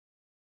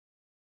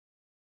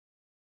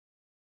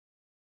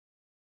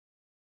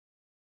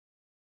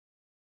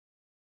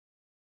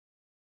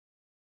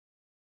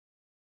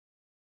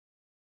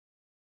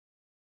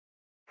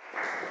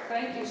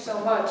Thank you so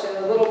much.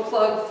 And a little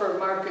plug for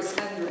Marcus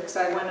Hendricks.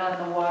 I went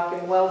on the walk in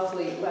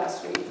Wellfleet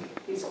last week.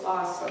 He's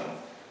awesome.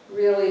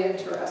 Really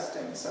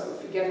interesting. So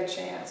if you get a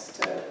chance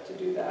to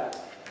do that.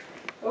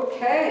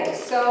 Okay,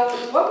 so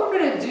what we're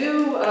going to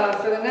do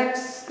for the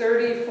next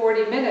 30,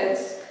 40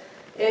 minutes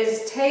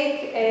is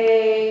take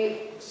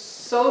a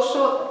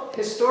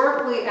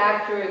historically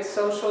accurate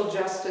social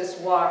justice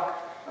walk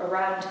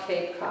around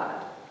Cape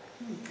Cod.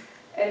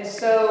 And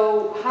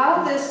so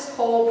how this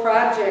whole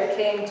project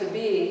came to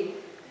be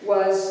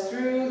was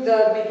through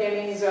the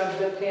beginnings of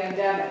the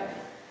pandemic.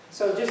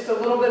 So just a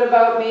little bit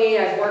about me.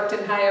 I've worked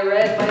in higher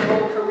ed my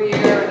whole career,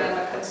 and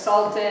I'm a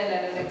consultant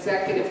and an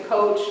executive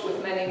coach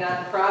with many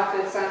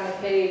nonprofits on the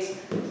Cape,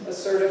 a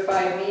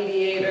certified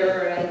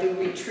mediator, and I do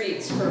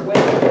retreats for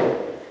women.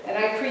 And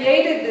I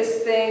created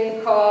this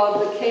thing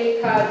called the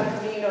Cape Cod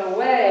Camino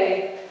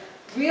Way,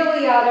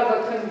 really out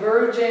of a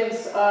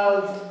convergence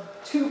of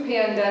two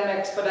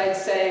pandemics, but I'd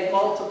say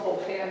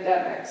multiple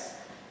pandemics.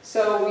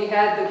 So we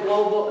had the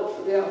global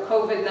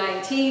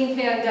COVID-19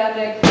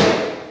 pandemic,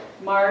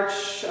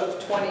 March of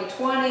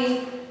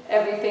 2020,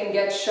 everything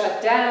gets shut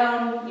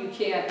down, you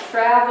can't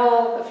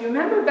travel. If you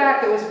remember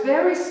back, it was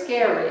very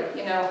scary,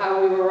 you know,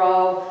 how we were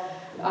all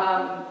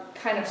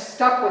kind of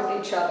stuck with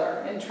each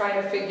other and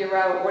trying to figure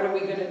out what are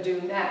we going to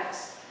do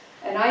next.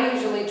 And I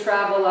usually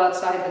travel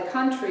outside the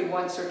country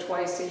once or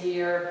twice a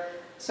year.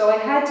 So I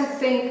had to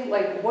think,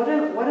 like, what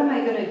am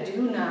I going to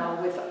do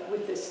now with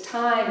this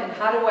time, and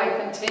how do I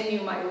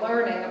continue my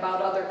learning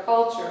about other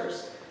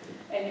cultures?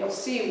 And you'll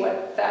see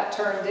what that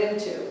turned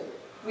into.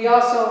 We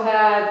also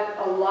had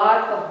a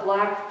lot of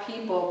black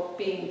people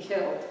being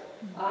killed,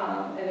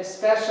 and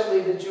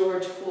especially the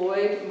George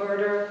Floyd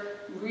murder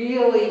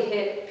really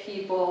hit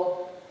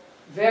people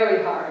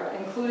very hard,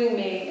 including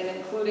me and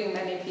including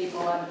many people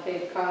on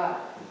Cape Cod.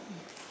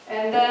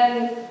 And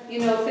then, you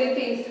know,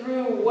 thinking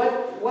through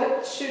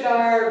what should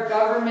our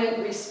government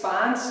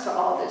response to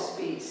all this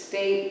be,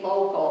 state,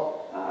 local,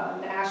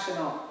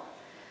 national.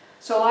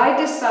 So I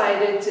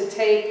decided to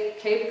take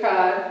Cape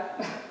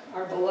Cod,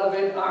 our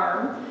beloved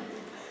arm,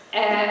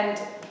 and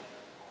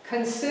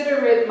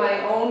consider it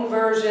my own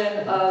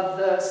version of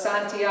the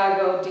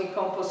Santiago de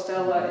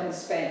Compostela in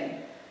Spain.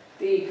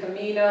 The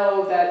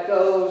Camino that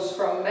goes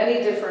from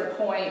many different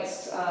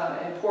points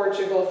in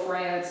Portugal,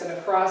 France, and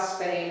across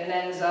Spain, and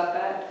ends up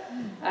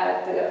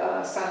at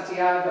the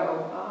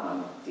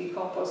Santiago de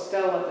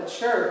Compostela, the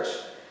church.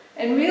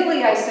 And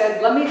really I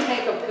said, let me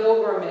take a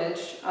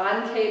pilgrimage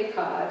on Cape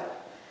Cod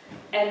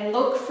and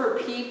look for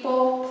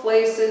people,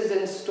 places,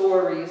 and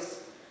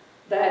stories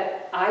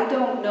that I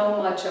don't know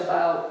much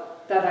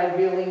about that I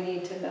really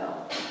need to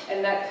know,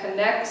 and that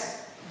connects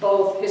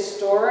both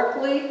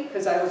historically,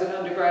 because I was an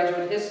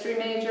undergraduate history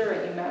major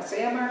at UMass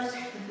Amherst,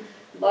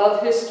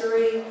 love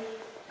history,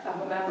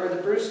 I'm a member of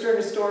the Brewster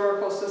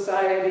Historical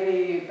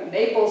Society, the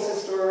Naples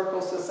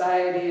Historical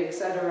Society,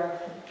 etc.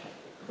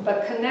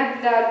 But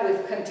connect that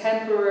with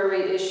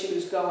contemporary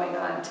issues going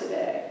on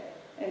today.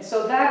 And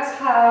so that's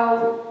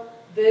how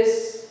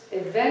this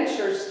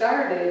adventure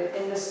started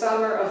in the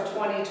summer of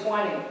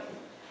 2020.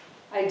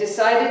 I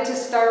decided to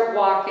start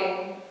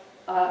walking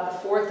the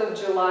 4th of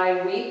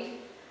July week,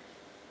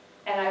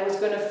 and I was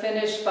going to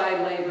finish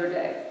by Labor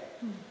Day.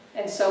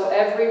 And so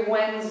every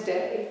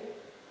Wednesday,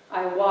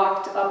 I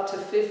walked up to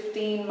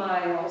 15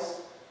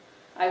 miles.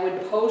 I would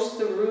post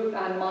the route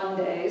on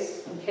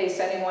Mondays in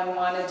case anyone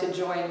wanted to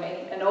join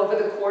me. And over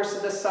the course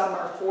of the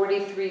summer,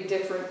 43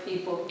 different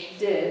people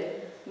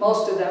did.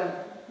 Most of them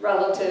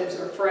relatives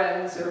or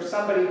friends or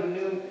somebody who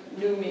knew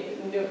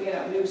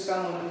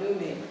someone who knew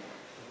me.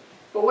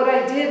 But what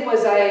I did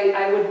was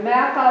I would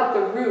map out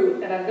the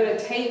route, and I'm going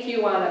to take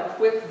you on a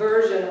quick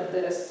version of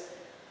this.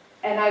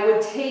 And I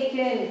would take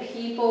in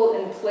people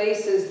and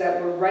places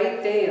that were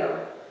right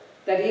there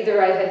that either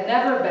I had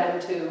never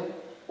been to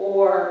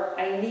or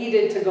I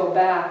needed to go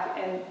back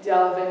and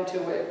delve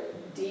into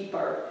it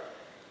deeper.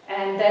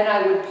 And then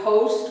I would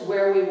post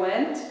where we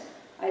went.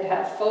 I'd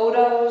have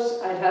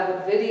photos, I'd have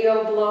a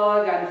video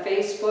blog on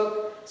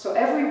Facebook. So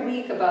every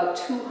week about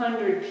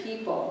 200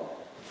 people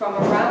from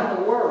around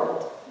the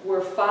world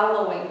were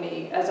following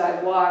me as I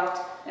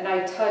walked, and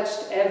I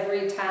touched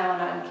every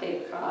town on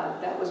Cape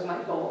Cod. That was my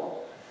goal.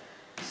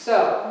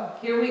 So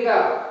here we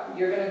go.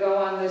 You're going to go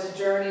on this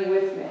journey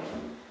with me.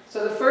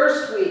 So the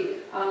first week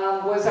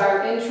was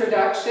our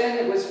introduction.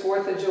 It was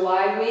 4th of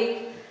July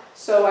week.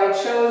 So I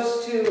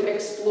chose to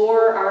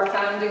explore our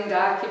founding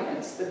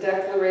documents, the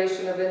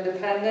Declaration of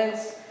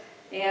Independence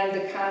and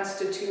the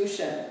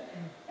Constitution.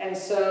 And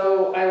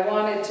so I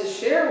wanted to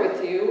share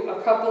with you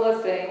a couple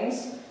of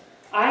things.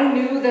 I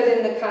knew that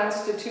in the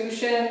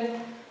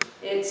Constitution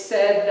it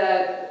said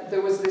that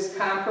there was this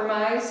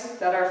compromise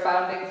that our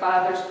founding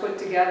fathers put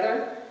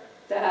together,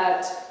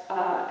 that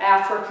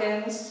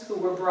Africans who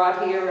were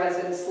brought here as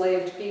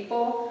enslaved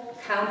people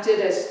counted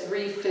as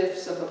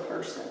 3/5 of a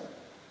person,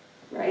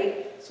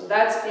 right? So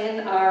that's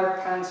in our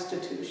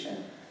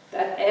Constitution,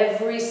 that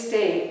every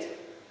state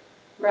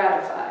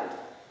ratified,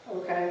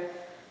 okay?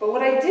 But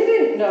what I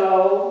didn't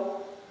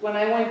know when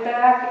I went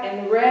back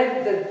and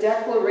read the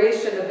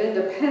Declaration of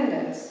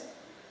Independence,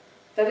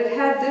 that it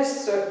had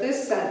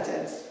this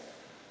sentence: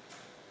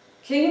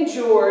 King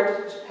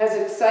George has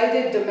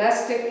excited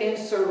domestic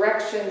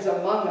insurrections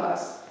among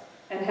us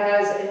and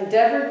has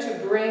endeavored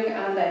to bring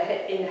on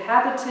the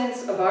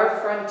inhabitants of our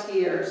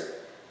frontiers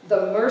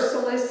the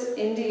merciless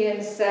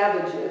Indian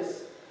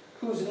savages,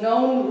 whose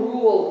known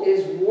rule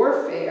is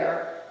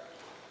warfare,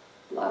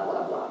 blah,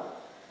 blah, blah.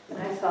 And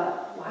I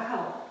thought,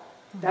 wow,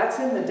 that's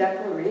in the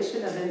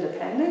Declaration of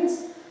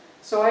Independence?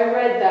 So I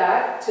read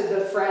that to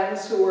the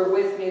friends who were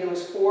with me. There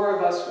was 4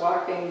 of us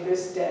walking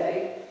this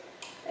day.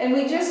 And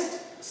we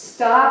just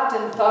stopped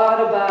and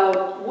thought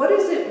about, what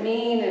does it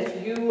mean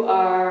if you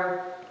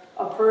are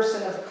a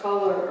person of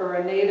color or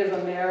a Native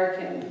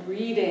American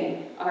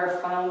reading our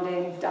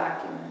founding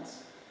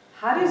documents?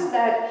 How does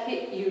that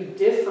hit you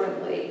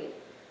differently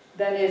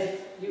than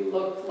if you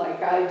look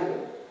like I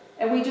do?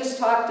 And we just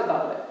talked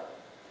about it.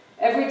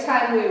 Every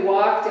time we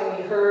walked and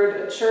we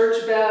heard a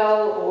church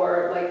bell,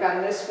 or like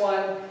on this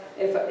one,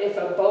 if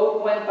a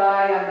boat went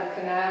by on the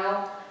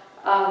canal,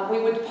 we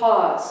would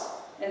pause.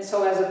 And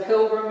so as a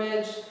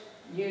pilgrimage,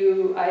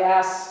 I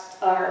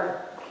asked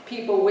our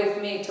people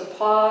with me to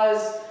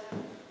pause,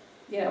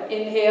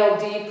 inhale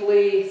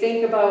deeply,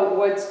 think about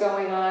what's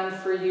going on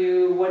for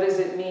you, what does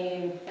it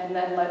mean, and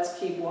then let's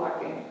keep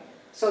walking.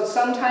 So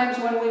sometimes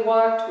when we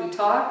walked, we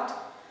talked.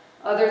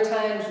 Other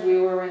times we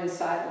were in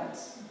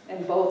silence,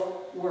 and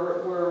both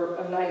were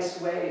a nice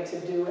way to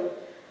do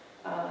it.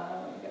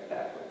 Let me get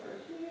back over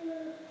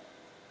here.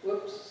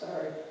 Whoops,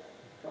 sorry.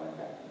 Going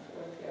back and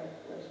forth here.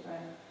 Where's my...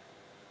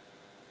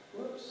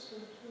 Whoops.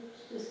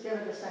 Just give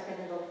it a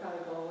second, it'll probably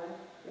go away.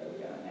 There we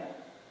go,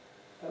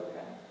 yeah.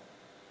 Okay.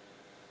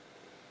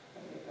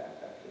 Let me get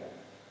back up here.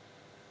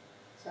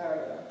 Sorry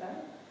about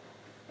that.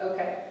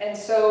 Okay, and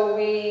so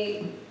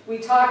we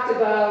talked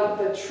about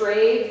the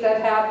trade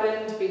that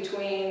happened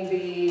between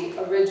the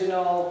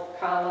original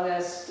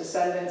colonists,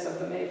 descendants of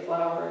the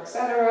Mayflower,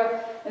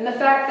 etc., and the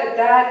fact that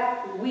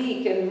that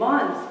week and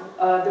month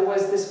there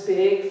was this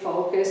big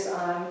focus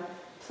on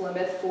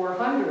Plymouth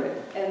 400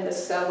 and the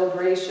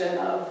celebration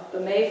of the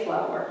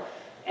Mayflower.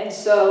 And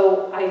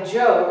so I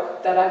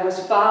joke that I was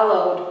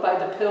followed by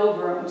the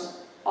pilgrims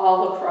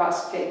all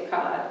across Cape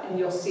Cod, and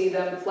you'll see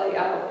them play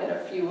out in a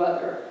few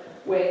other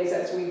ways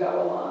as we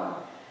go along.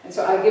 And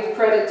so I give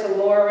credit to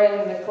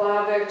Lauren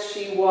Miklavic.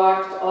 She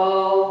walked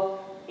all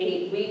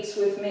 8 weeks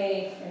with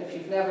me, and if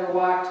you've never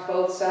walked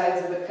both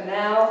sides of the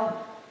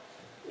canal,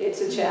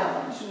 it's a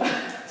challenge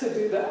to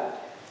do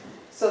that.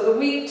 So the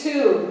week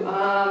 2,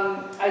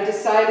 I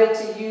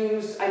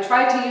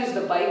tried to use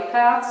the bike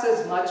paths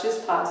as much as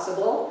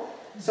possible.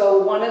 So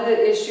one of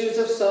the issues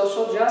of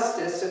social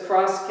justice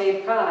across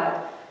Cape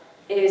Cod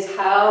is,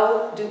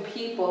 how do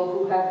people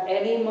who have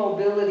any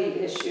mobility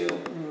issue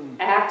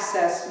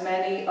access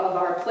many of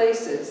our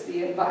places,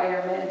 the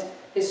environment,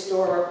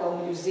 historical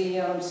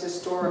museums,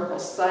 historical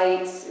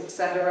sites,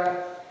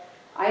 etc.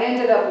 I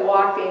ended up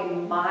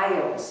walking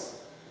miles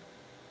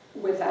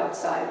without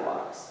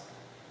sidewalks,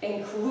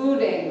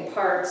 including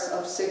parts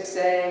of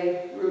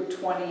 6A, Route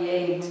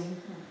 28.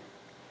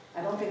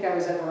 I don't think I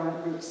was ever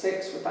on Route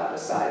 6 without a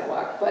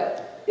sidewalk,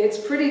 but it's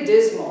pretty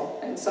dismal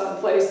in some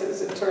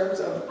places in terms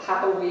of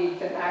how we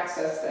can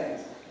access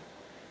things.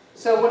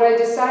 So what I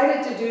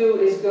decided to do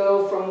is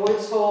go from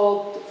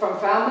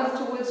Falmouth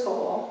to Woods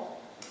Hole.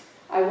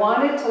 I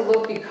wanted to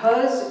look,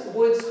 because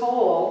Woods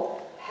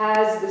Hole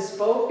has this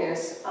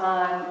focus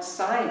on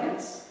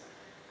science,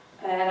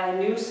 and I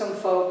knew some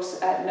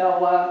folks at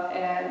NOAA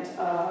and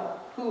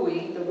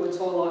WHOI, the Woods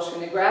Hole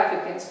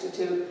Oceanographic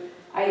Institute.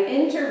 I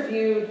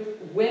interviewed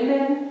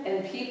women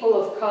and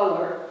people of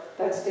color,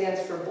 that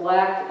stands for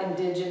Black,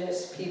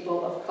 Indigenous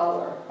People of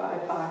Color,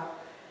 BIPOC,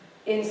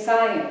 in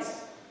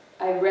science.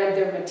 I read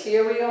their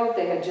material.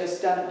 They had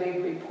just done a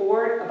big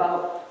report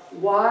about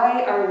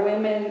why are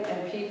women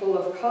and people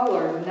of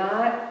color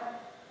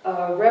not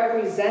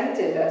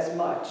represented as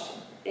much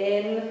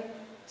in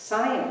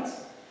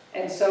science.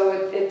 And so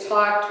it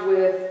talked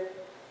with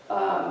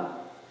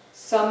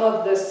some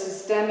of the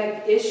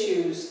systemic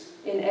issues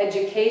in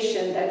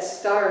education that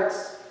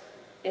starts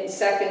in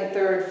 2nd,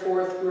 3rd,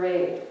 4th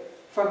grade.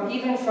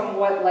 Even from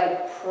what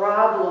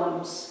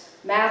problems,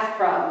 math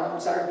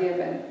problems are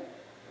given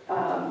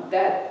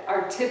that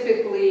are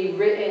typically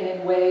written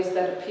in ways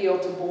that appeal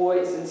to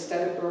boys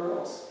instead of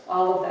girls.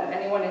 All of that.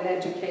 Anyone in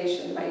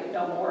education might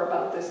know more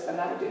about this than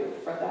I do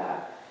for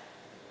that.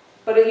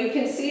 But you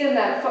can see in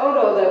that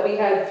photo that we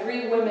had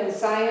 3 women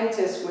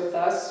scientists with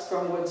us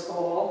from Woods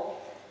Hole.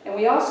 And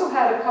we also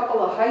had a couple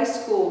of high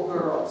school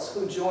girls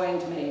who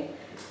joined me.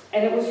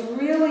 And it was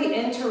really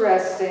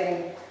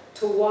interesting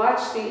to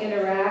watch the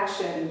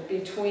interaction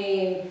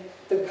between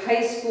the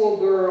high school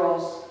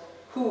girls,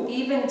 who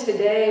even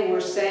today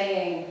were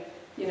saying,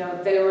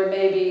 there were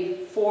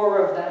maybe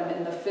 4 of them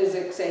in the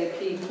physics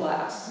AP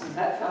class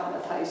at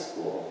Falmouth High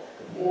School,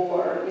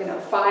 or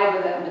 5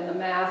 of them in the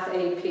math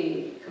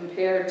AP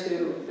compared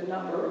to the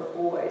number of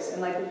boys.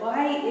 And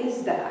why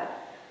is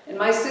that? And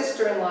my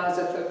sister-in-law is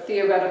a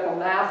theoretical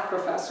math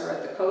professor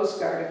at the Coast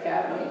Guard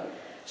Academy.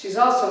 She's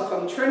also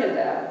from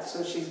Trinidad,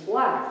 so she's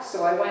black.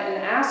 So I went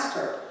and asked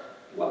her,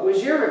 what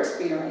was your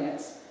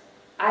experience?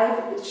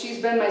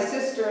 She's been my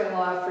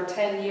sister-in-law for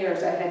 10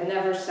 years. I had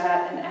never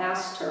sat and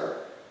asked her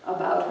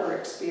about her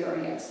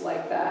experience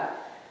like that.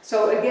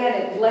 So again,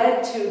 it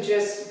led to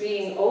just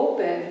being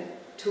open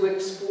to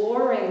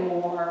exploring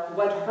more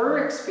what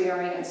her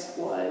experience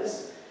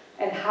was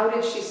and how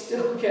did she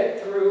still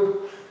get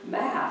through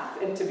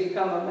math and to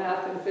become a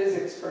math and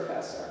physics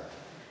professor.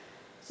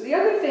 So the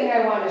other thing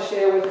I want to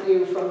share with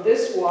you from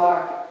this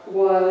walk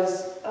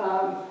was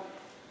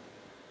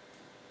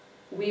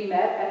we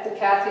met at the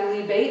Kathy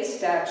Lee Bates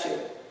statue,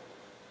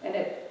 and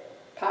it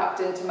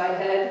popped into my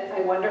head,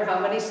 I wonder how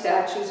many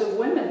statues of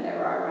women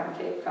there are on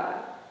Cape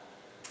Cod.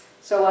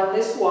 So on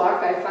this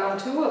walk, I found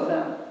two of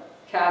them,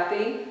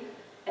 Kathy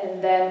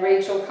and then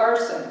Rachel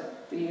Carson,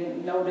 the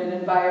noted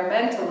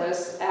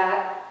environmentalist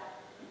at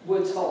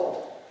Woods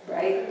Hole,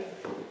 right?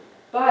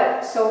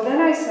 But, so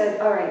then I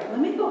said, all right, let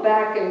me go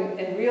back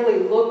and really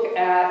look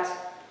at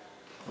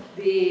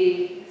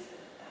the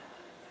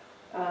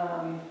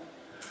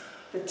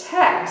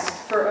text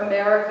for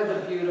America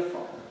the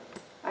Beautiful.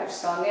 I've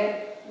sung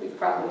it, we've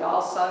probably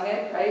all sung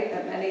it, right,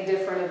 at many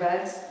different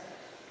events.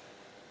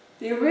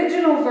 The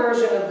original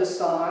version of the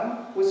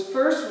song was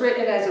first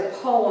written as a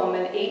poem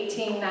in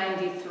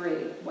 1893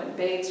 when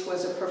Bates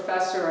was a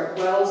professor at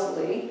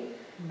Wellesley,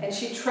 and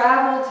she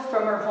traveled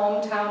from her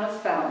hometown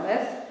of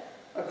Falmouth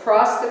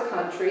across the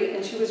country,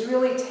 and she was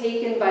really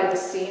taken by the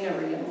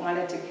scenery and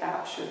wanted to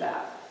capture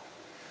that.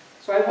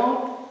 So I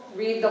won't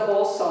read the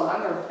whole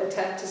song or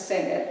attempt to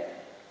sing it,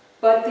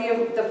 but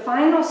the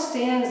final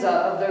stanza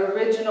of the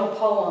original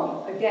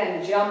poem,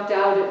 again, jumped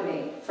out at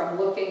me from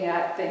looking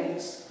at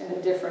things in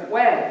a different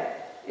way.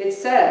 It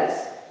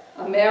says,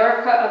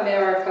 America,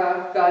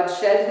 America, God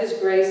shed his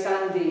grace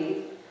on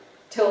thee,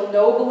 till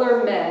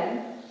nobler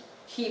men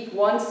keep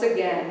once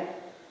again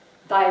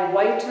thy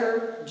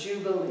whiter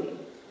jubilee.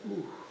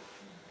 Ooh.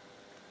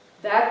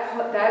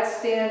 That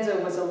stanza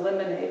was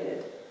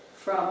eliminated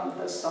from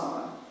the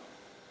song.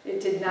 It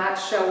did not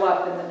show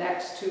up in the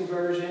next two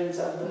versions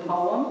of the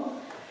poem.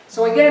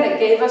 So again, it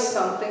gave us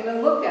something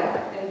to look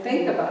at and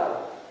think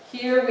about.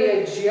 Here we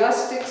had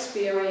just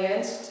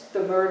experienced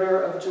the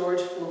murder of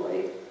George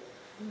Floyd,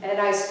 and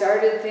I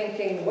started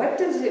thinking, what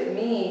does it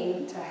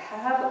mean to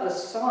have a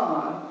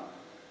song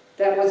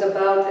that was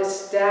about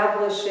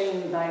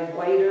establishing thy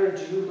whiter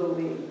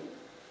jubilee?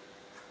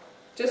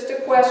 Just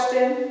a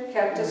question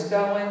kept us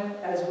going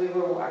as we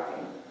were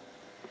walking.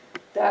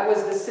 That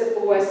was the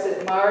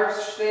Sipawesset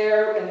March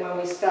there, and when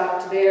we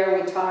stopped there,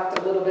 we talked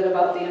a little bit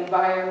about the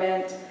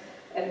environment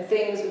and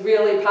things,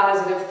 really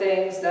positive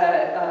things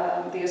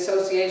that the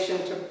Association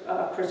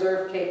to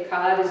Preserve Cape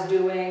Cod is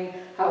doing,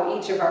 how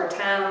each of our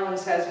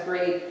towns has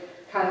great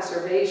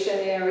conservation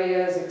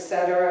areas,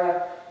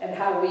 etc., and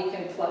how we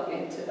can plug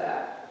into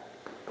that.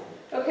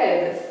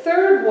 Okay, the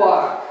third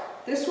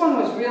walk. This one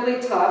was really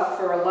tough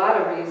for a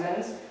lot of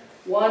reasons.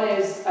 One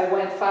is I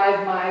went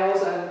 5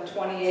 miles on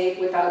 28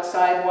 without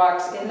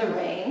sidewalks in the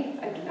rain.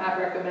 I do not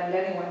recommend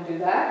anyone do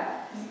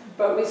that.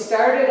 But we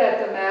started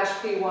at the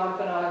Mashpee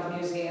Wampanoag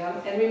Museum.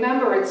 And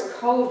remember, it's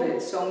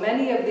COVID, so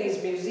many of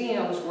these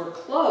museums were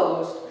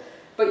closed,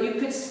 but you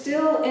could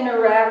still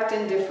interact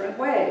in different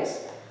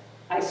ways.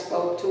 I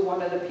spoke to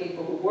one of the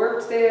people who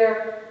worked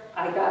there.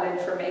 I got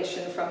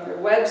information from their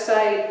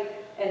website.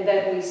 And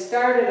then we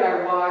started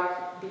our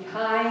walk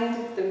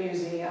behind the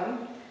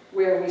museum,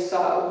 where we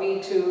saw a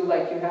we-too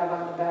like you have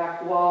on the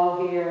back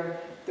wall here.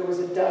 There was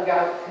a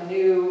dugout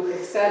canoe,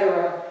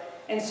 etc.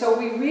 And so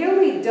we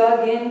really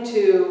dug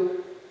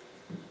into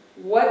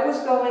what was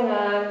going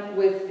on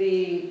with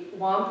the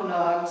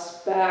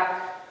Wampanoags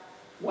back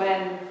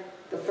when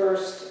the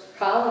first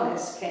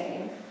colonists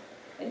came.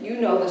 And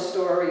you know the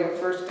story of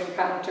first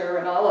encounter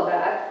and all of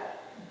that.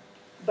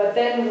 But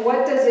then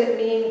what does it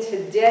mean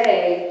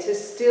today to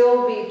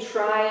still be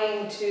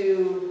trying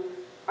to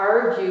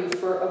argue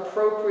for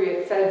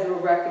appropriate federal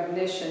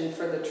recognition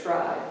for the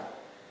tribe?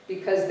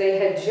 Because they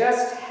had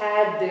just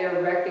had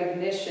their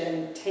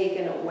recognition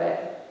taken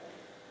away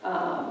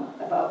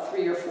about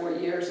 3 or 4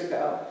 years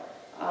ago.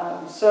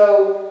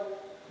 So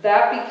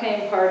that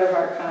became part of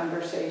our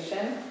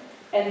conversation.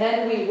 And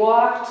then we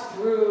walked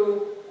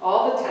through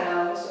all the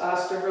towns,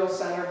 Osterville,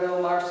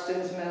 Centerville,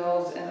 Marston's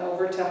Mills, and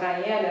over to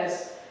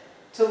Hyannis,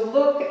 to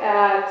look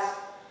at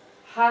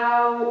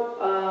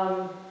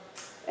how,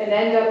 and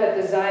end up at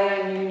the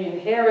Zion Union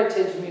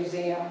Heritage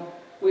Museum,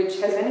 which,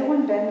 has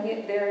anyone been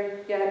there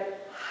yet?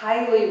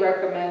 Highly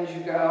recommend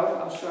you go.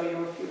 I'll show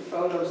you a few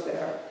photos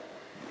there.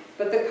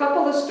 But the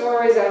couple of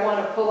stories I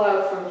want to pull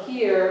out from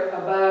here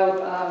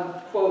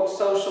about, quote,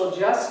 social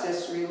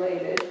justice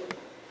related,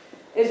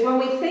 is when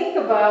we think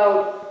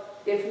about,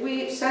 if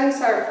we,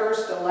 since our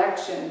first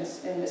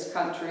elections in this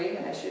country,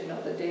 and I should know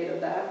the date of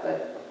that,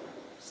 but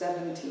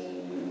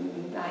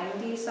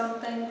 1790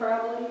 something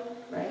probably,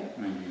 right?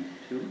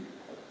 92.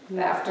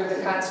 After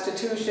the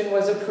Constitution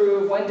was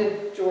approved, when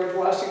did George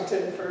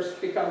Washington first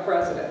become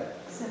president?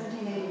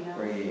 1789.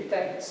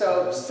 Great.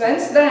 So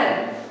since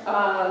then,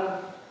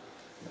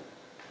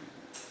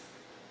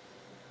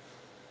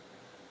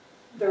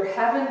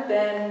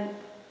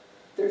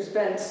 there's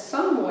been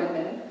some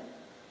women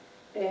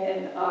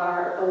in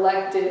our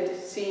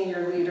elected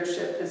senior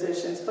leadership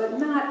positions, but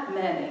not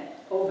many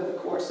over the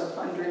course of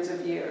hundreds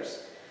of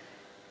years.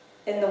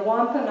 In the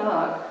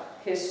Wampanoag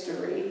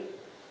history,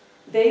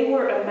 they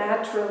were a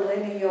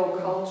matrilineal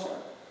culture.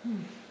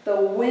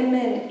 The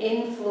women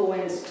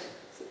influenced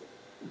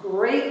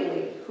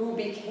greatly who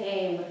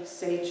became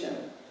sachem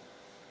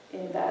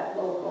in that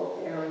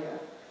local area.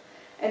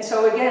 And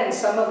so again,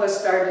 some of us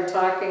started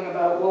talking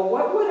about, well,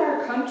 what would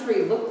our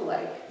country look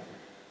like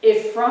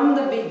if from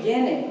the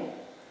beginning,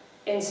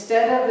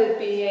 instead of it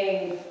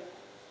being,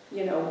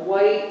 you know,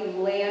 white,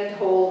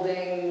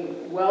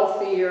 land-holding,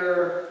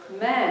 wealthier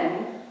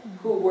men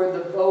who were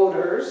the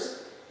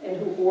voters and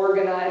who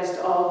organized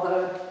all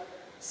the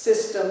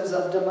systems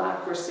of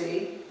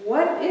democracy,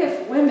 what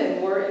if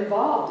women were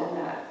involved in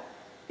that?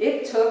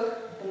 It took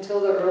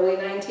until the early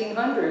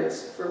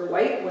 1900s for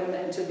white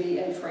women to be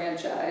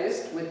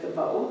enfranchised with the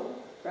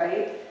vote,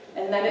 right?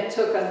 And then it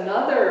took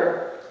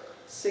another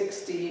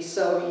 60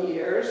 so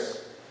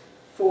years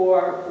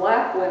for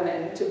black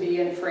women to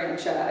be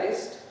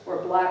enfranchised, or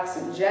blacks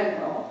in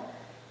general.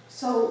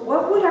 So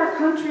what would our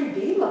country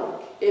be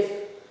like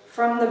if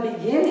from the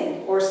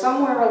beginning or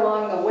somewhere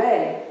along the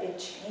way it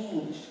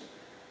changed?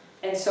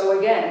 And so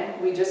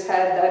again, we just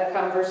had that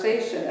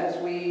conversation as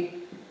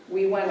we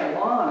went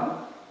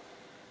along.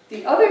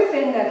 The other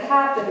thing that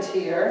happened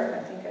here,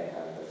 I think I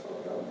have the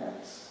photo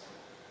next.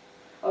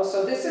 Oh,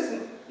 so this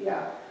is,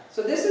 yeah.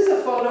 So this is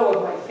a photo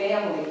of my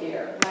family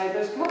here.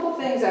 There's a couple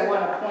things I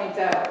want to point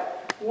out.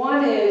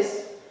 One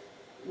is,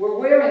 we're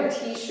wearing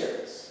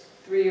t-shirts.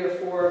 3 or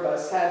 4 of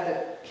us had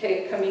the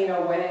Cod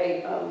Camino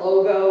Way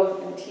logo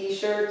and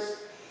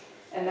t-shirts.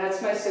 And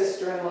that's my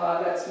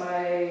sister-in-law. That's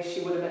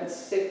she would have been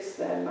 6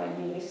 then, my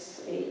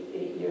niece,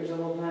 8 years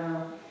old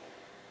now.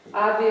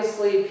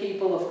 Obviously,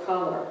 people of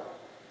color.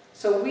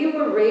 So we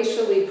were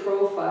racially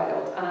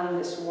profiled on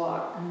this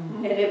walk,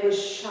 and it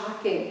was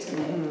shocking to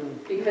me,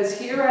 because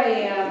here I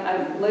am,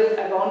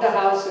 I've owned a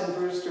house in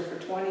Brewster for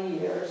 20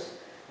 years,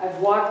 I've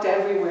walked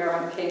everywhere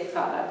on Cape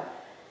Cod,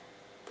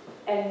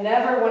 and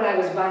never when I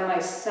was by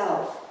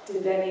myself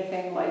did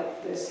anything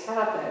like this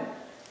happen.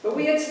 But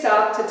we had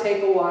stopped to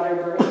take a water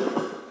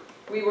break,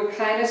 we were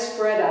kind of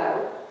spread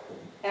out,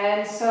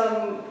 and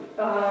some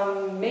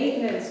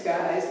maintenance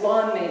guys,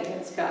 lawn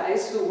maintenance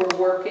guys, who were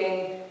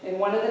working in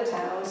one of the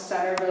towns,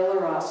 Centerville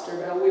or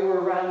Osterville, we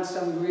were around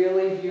some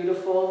really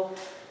beautiful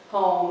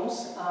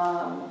homes,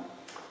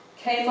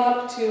 came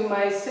up to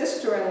my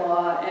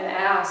sister-in-law and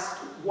asked,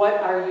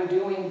 "What are you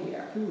doing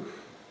here?"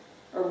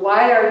 Or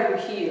 "Why are you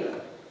here?"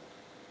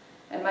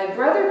 And my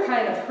brother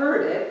kind of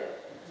heard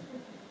it.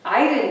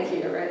 I didn't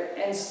hear it.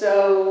 And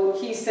so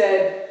he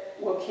said,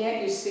 "Well,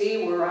 can't you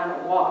see we're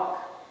on a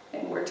walk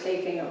and we're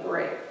taking a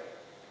break?"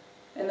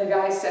 And the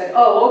guy said,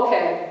 "Oh,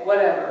 okay,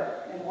 whatever,"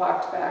 and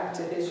walked back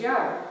to his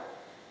yard.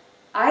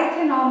 I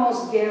can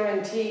almost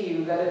guarantee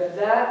you that if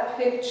that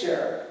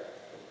picture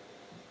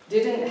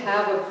didn't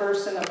have a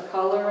person of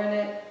color in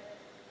it,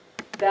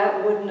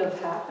 that wouldn't have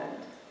happened.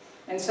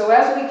 And so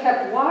as we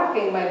kept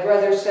walking, my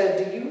brother said,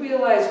 "Do you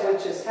realize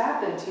what just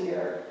happened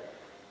here?"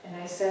 And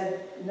I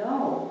said,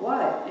 "No,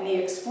 what?" And he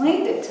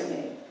explained it to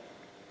me.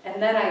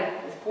 And then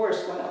I, of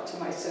course, went up to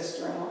my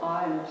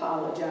sister-in-law and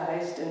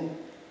apologized, and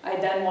I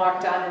then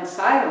walked on in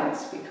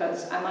silence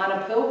because I'm on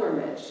a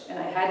pilgrimage and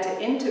I had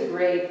to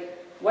integrate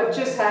what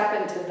just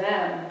happened to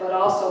them, but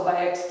also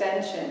by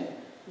extension,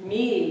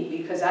 me,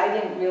 because I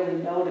didn't really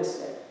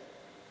notice it.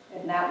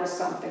 And that was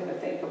something to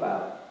think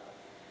about.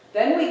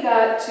 Then we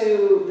got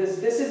to,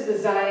 this is the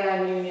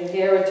Zion Union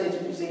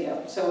Heritage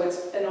Museum. So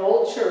it's an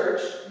old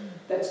church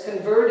that's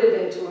converted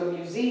into a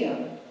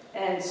museum.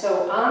 And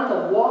so on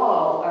the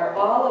wall are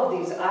all of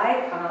these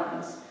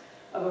icons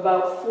of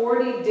about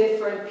 40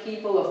 different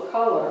people of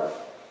color,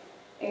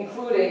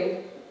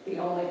 including the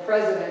only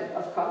president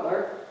of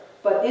color.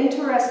 But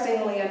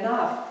interestingly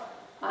enough,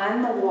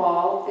 on the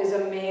wall is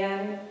a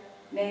man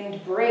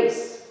named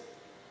Brace.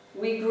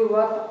 We grew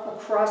up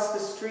across the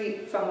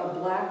street from a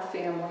black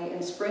family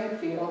in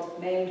Springfield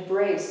named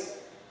Brace.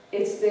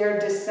 It's their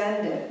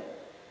descendant,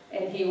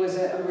 and he was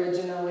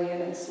originally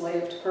an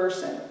enslaved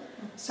person.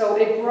 So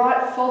it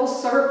brought full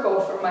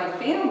circle for my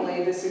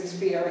family, this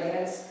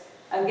experience,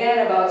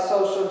 again about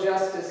social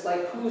justice,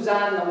 like who's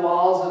on the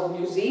walls of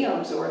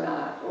museums or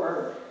not,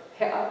 or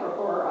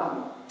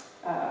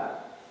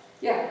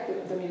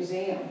the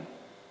museum.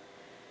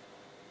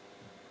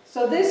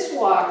 So this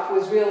walk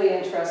was really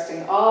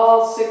interesting.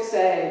 All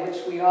 6A,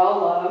 which we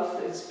all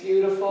love, it's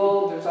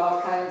beautiful. There's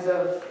all kinds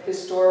of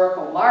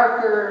historical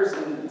markers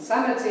and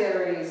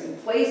cemeteries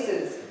and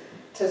places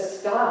to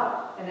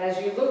stop. And as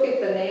you look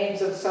at the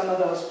names of some of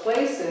those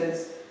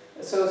places,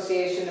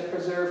 Association to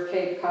Preserve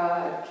Cape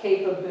Cod,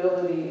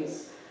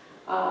 Capabilities,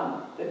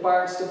 the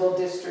Barnstable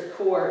District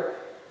Court,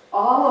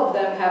 all of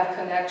them have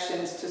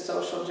connections to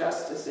social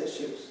justice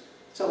issues.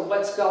 So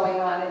what's going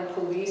on in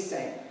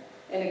policing?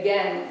 And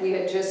again, we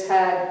had just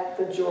had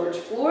the George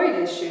Floyd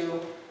issue,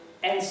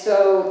 and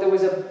so there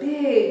was a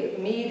big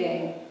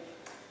meeting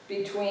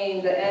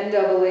between the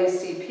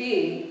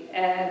NAACP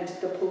and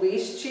the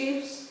police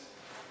chiefs,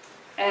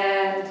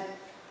 and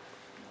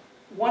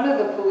one of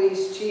the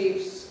police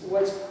chiefs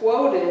was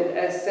quoted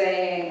as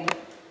saying,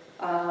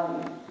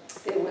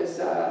 it was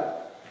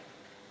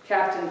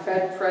Captain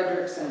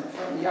Fredrickson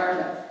from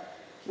Yarmouth,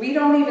 "We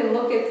don't even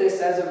look at this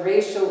as a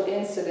racial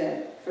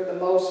incident for the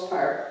most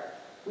part.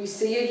 We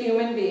see a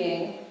human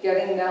being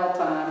getting knelt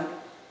on,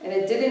 and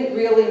it didn't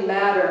really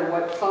matter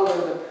what color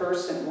the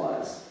person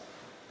was."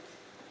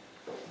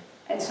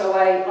 And so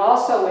I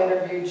also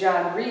interviewed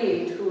John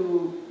Reed,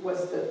 who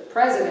was the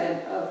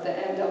president of the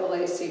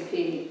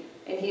NAACP,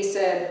 and he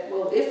said,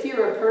 well, if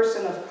you're a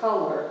person of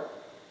color,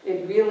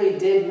 it really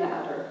did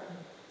matter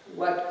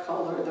what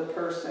color the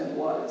person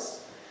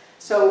was.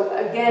 So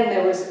again,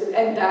 there was,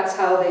 and that's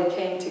how they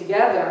came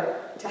together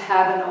to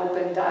have an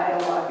open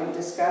dialogue and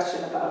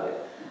discussion about it.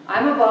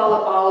 I'm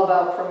all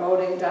about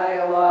promoting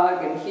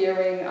dialogue and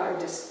hearing our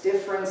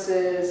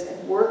differences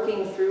and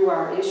working through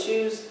our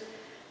issues.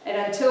 And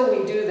until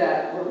we do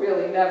that, we're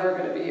really never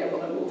going to be able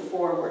to move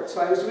forward. So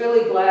I was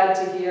really glad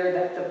to hear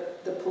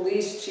that the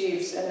police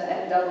chiefs and the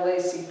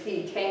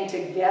NAACP came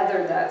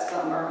together that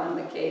summer on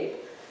the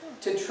Cape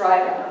to try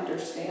to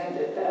understand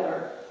it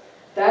better.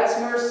 That's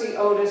Mercy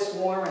Otis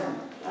Warren.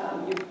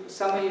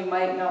 Some of you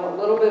might know a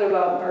little bit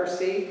about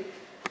Mercy,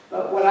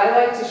 but what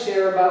I like to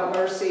share about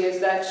Mercy is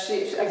that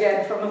she,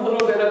 again, from a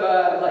little bit of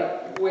a,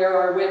 like, where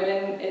are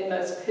women in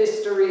the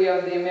history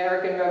of the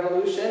American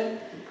Revolution?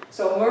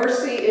 So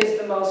Mercy is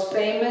the most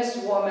famous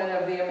woman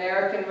of the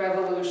American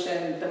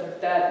Revolution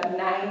that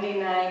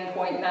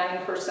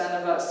 99.9%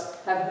 of us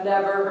have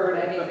never heard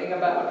anything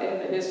about in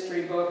the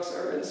history books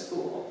or in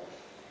school.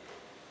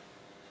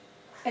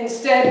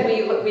 Instead,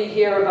 we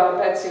hear about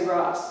Betsy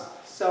Ross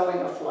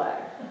sewing a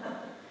flag.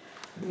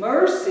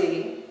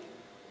 Mercy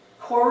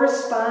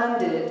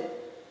corresponded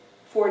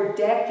for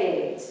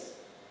decades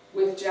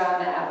with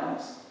John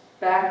Adams,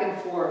 back and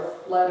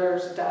forth,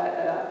 letters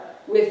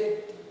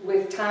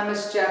with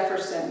Thomas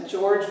Jefferson,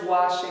 George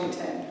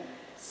Washington,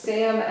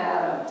 Sam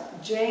Adams,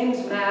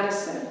 James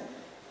Madison.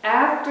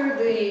 After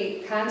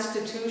the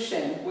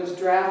Constitution was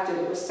drafted,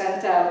 it was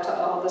sent out to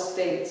all the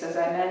states, as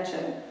I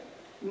mentioned,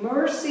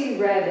 Mercy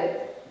read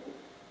it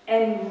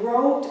and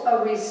wrote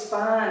a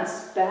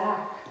response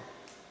back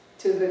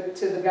to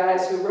the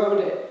guys who wrote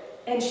it.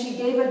 And she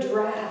gave a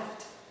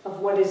draft of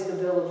what is the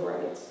Bill of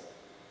Rights.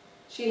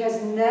 She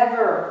has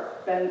never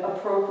been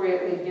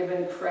appropriately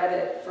given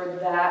credit for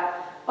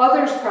that.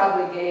 Others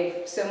probably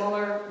gave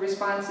similar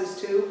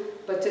responses too,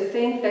 but to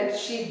think that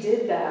she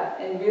did that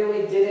and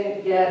really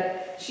didn't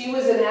get, she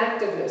was an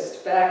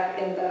activist back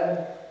in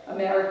the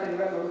American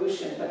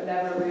Revolution, but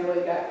never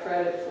really got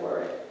credit for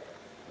it.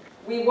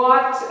 We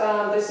walked,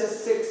 this is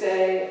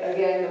 6A,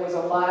 again, there was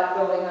a lot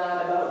going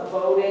on about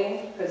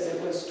voting because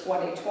it was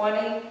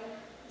 2020,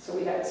 so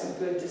we had some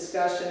good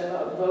discussion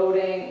about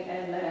voting,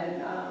 and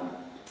then,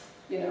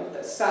 you know,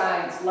 the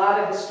signs, a lot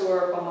of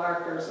historical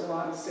markers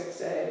along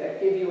 6A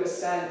that give you a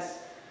sense.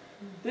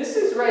 This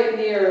is right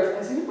near,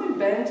 has anyone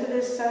been to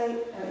this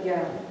site?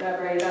 Yeah, that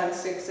right on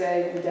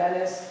 6A in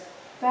Dennis.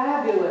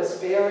 Fabulous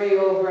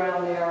burial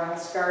ground there on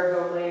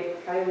Scargo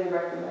Lake. Highly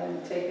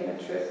recommend taking a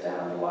trip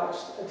down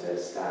to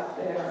stop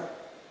there.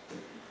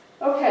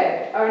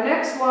 Okay, our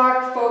next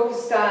walk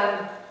focused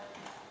on,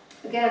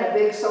 again, a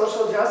big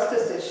social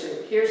justice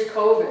issue. Here's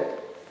COVID.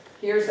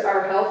 Here's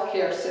our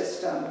healthcare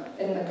system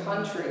in the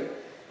country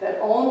that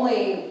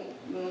only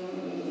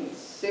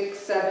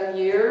 6-7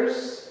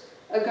 years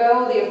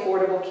ago, the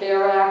Affordable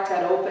Care Act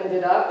had opened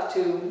it up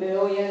to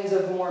millions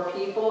of more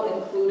people,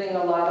 including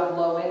a lot of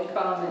low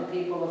income and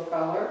people of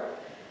color.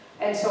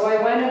 And so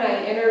I went and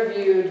I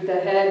interviewed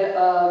the head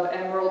of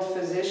Emerald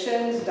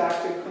Physicians,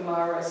 Dr.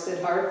 Kumara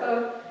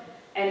Siddhartha,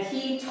 and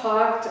he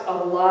talked a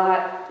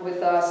lot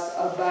with us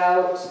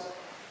about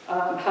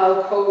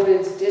how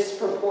COVID's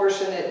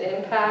disproportionate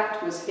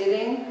impact was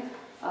hitting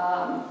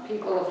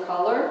people of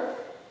color,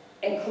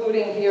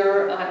 including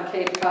here on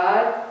Cape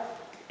Cod.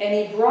 And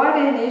he brought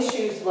in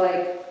issues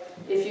like,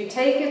 if you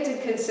take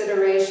into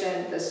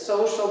consideration the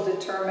social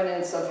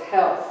determinants of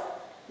health,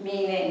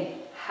 meaning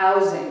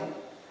housing,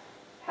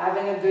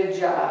 having a good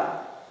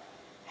job,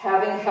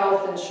 having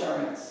health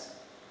insurance,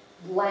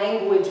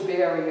 language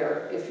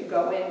barrier if you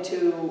go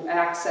into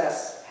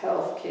access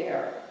health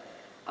care,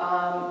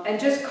 and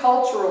just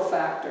cultural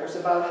factors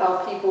about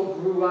how people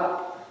grew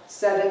up,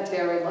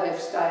 sedentary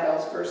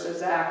lifestyles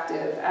versus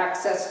active,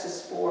 access to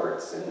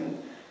sports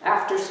and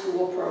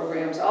after-school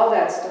programs, all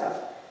that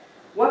stuff.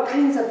 What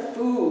kinds of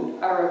food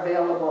are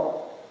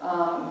available,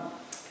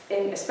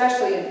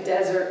 especially in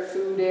desert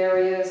food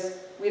areas?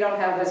 We don't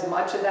have as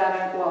much of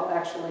that, well,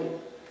 actually,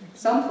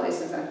 some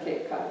places on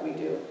Cape Cod we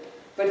do.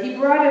 But he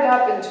brought it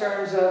up in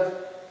terms of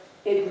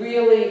it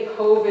really,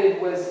 COVID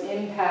was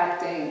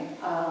impacting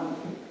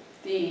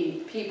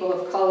the people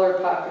of color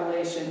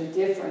population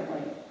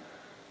differently.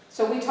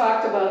 So we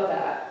talked about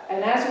that.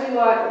 And as we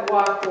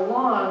walked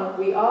along,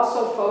 we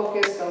also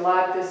focused a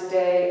lot this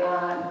day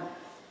on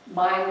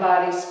mind,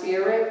 body,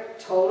 spirit,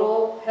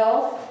 total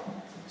health.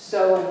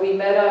 So we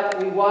met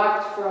up, we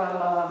walked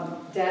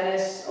from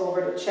Dennis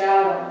over to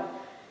Chatham,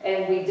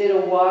 and we did a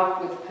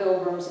walk with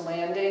Pilgrim's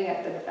Landing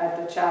at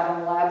the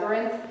Chatham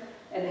Labyrinth,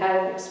 and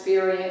had an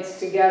experience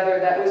together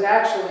that was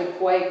actually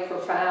quite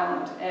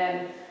profound.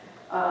 And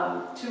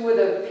two of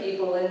the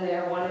people in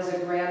there, one is a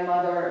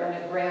grandmother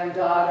and a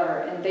granddaughter,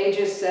 and they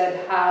just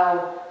said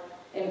how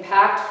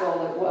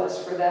impactful it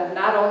was for them,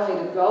 not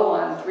only to go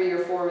on 3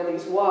 or 4 of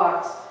these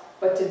walks,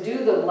 but to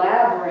do the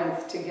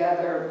labyrinth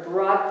together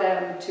brought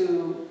them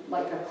to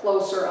like a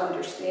closer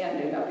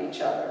understanding of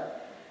each other.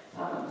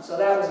 So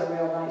that was a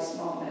real nice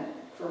moment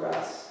for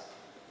us.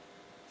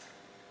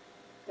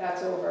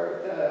 That's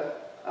over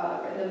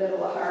in the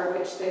middle of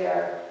Harwich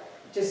there.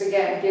 Just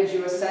again, gives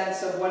you a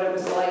sense of what it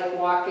was like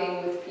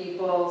walking with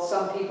people.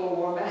 Some people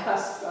wore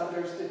masks,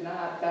 others did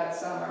not that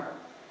summer.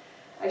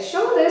 I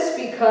show this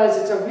because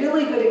it's a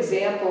really good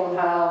example of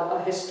how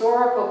a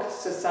historical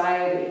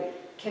society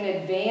can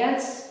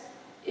advance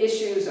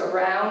issues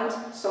around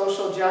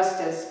social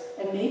justice,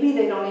 and maybe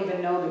they don't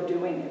even know they're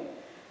doing it.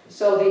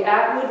 So the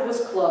Atwood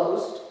was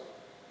closed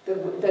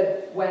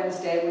the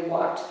Wednesday we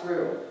walked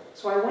through.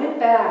 So I went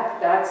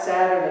back that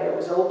Saturday. It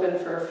was open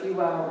for a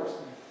few hours.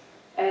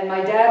 And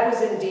my dad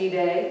was in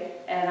D-Day,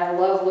 and I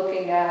love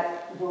looking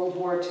at World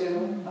War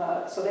II.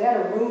 So they had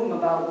a room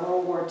about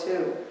World War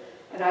II.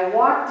 And I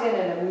walked in,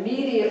 and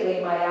immediately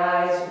my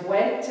eyes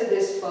went to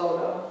this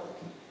photo.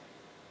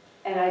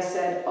 And I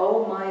said,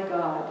 oh my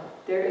God,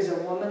 there is a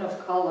woman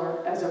of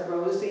color as a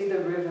Rosie the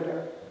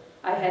Riveter.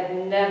 I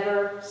had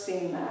never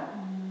seen that.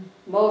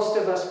 Most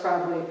of us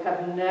probably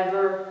have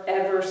never,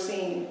 ever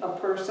seen a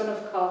person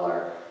of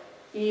color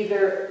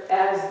either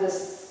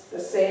as the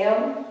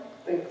Sam,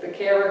 the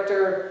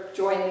character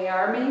joined the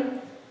army,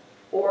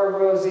 or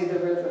Rosie the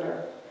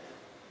Riveter.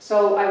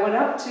 So I went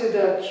up to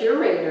the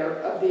curator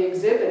of the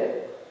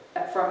exhibit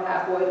from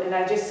Atwood, and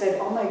I just said,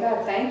 oh my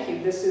God, thank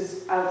you, this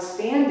is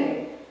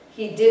outstanding.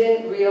 He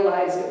didn't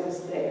realize it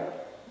was there.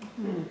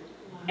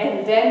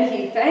 And then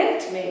he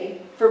thanked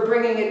me for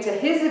bringing it to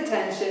his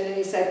attention, and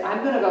he said,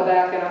 I'm going to go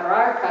back in our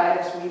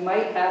archives, we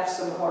might have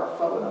some more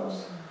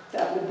photos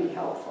that would be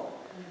helpful.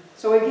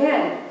 So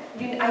again,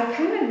 I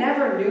kind of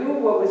never knew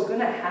what was going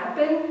to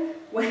happen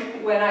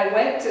when I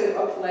went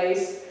to a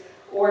place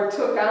or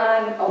took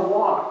on a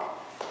walk.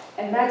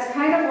 And that's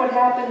kind of what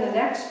happened the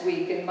next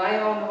week in my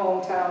own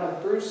hometown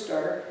of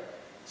Brewster.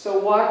 So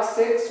walk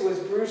 6 was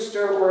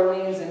Brewster,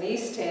 Orleans, and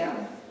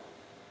Eastham.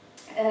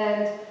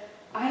 And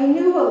I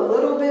knew a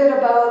little bit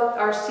about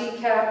our sea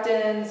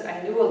captains.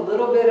 I knew a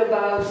little bit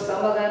about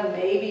some of them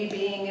maybe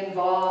being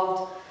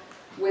involved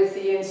with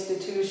the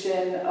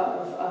institution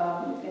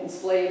of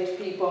enslaved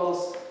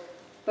peoples.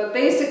 But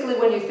basically,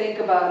 when you think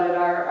about it,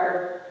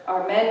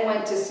 our men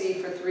went to sea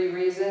for 3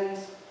 reasons: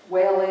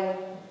 whaling,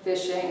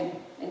 fishing,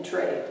 and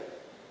trade.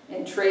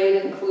 And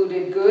trade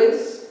included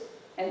goods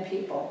and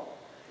people.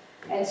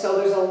 And so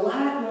there's a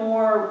lot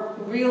more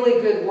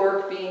really good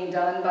work being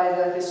done by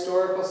the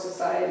historical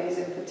societies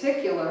in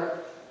particular,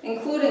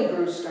 including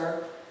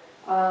Brewster,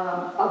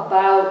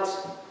 about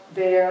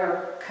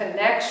their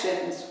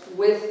connections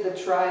with the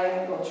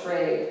triangle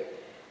trade.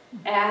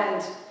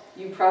 And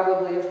you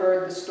probably have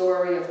heard the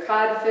story of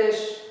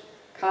codfish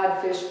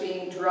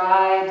being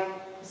dried,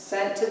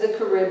 sent to the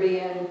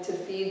Caribbean to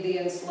feed the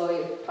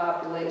enslaved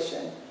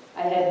population.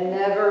 I had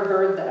never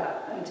heard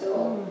that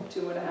until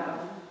 2.5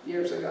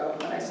 years ago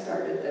when I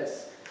started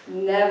this.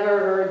 Never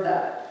heard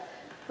that.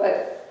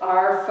 But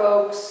our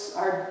folks,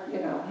 our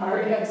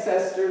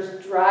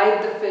ancestors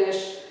dried the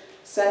fish,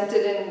 sent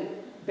it in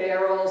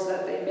barrels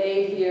that they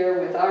made here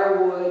with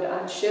our wood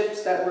on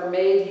ships that were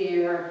made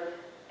here,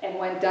 and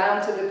went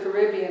down to the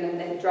Caribbean and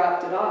they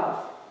dropped it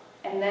off.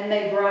 And then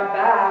they brought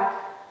back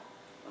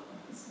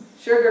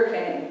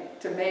sugarcane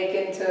to make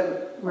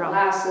into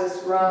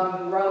molasses,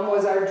 rum. Rum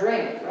was our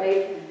drink,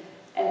 right?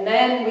 And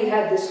then we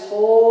had this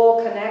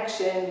whole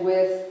connection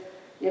with,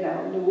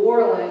 New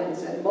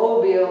Orleans and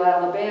Mobile,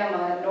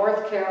 Alabama, and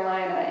North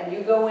Carolina, and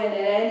you go in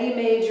any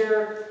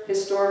major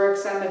historic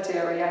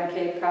cemetery on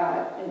Cape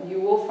Cod, and you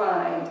will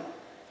find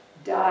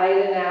died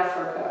in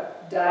Africa,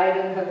 died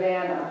in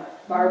Havana,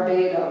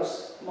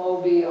 Barbados,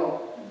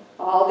 Mobile,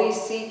 all these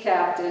sea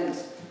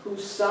captains who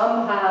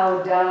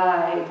somehow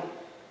died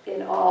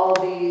in all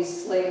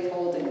these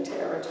slaveholding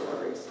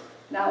territories.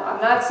 Now,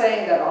 I'm not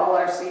saying that all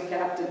our sea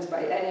captains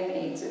by any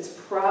means. It's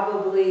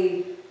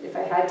probably, if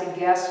I had to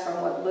guess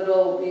from what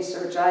little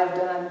research I've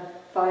done,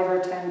 5 or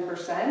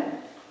 10%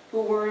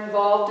 who were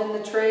involved in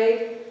the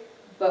trade,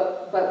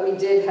 but we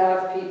did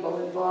have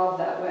people involved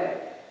that way.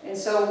 And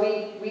so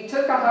we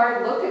took a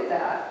hard look at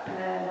that,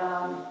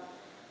 and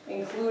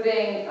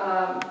including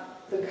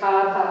the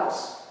Cobb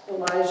House,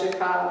 Elijah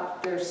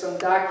Cobb. There's some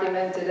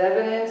documented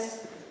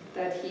evidence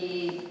that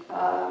he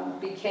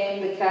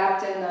became the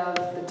captain of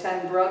the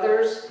 10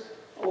 Brothers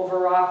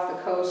over off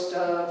the coast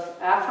of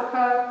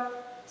Africa,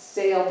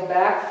 sailed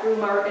back through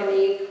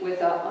Martinique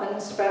with an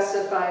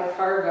unspecified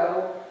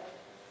cargo,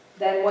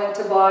 then went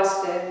to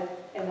Boston,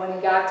 and when he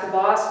got to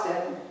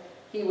Boston,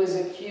 he was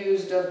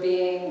accused of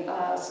being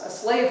a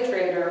slave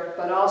trader,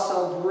 but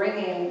also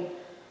bringing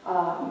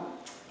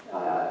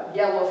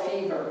yellow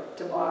fever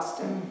to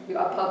Boston,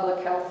 a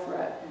public health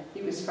threat.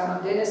 He was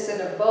found innocent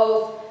of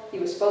both. He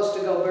was supposed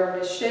to go burn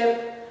his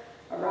ship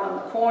around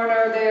the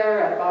corner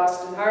there at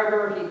Boston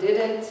Harbor. He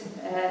didn't,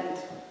 and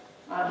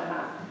on and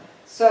on.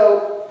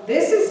 So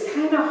this is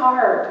kind of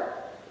hard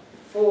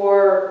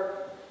for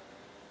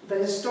the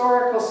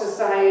Historical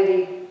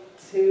Society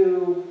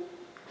to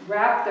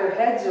wrap their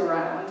heads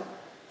around,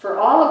 for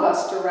all of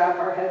us to wrap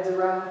our heads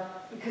around,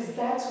 because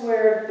that's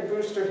where the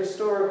Brewster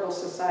Historical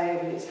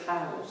Society is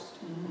housed,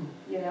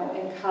 you know,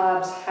 in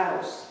Cobb's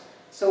house.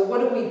 So what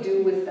do we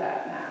do with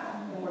that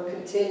now? And we're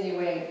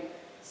continuing.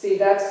 See,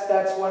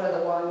 that's one of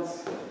the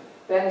ones.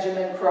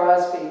 Benjamin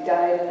Crosby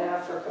died in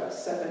Africa,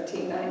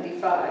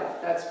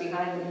 1795. That's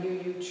behind the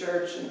UU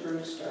Church in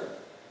Brewster.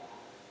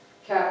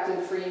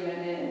 Captain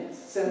Freeman Inn,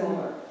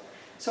 similar.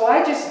 So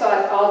I just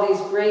thought all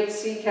these great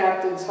sea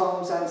captains'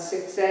 homes on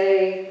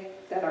 6A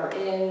that are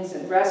inns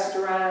and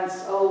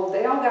restaurants, oh,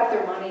 they all got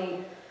their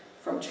money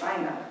from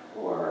China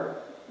or,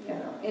 you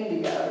know,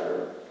 India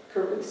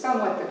or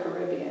somewhat the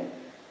Caribbean.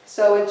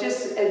 So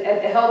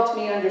it helped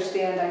me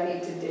understand I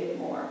need to dig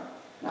more.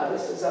 Now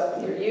this is up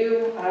near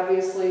you,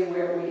 obviously,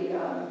 where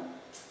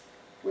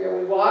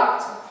we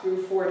walked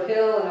through Fort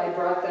Hill, and I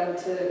brought them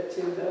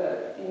to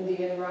the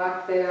Indian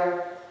Rock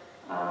there.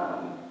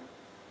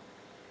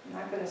 I'm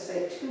not going to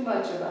say too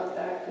much about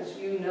that because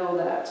you know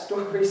that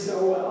story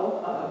so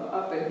well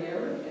up in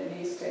here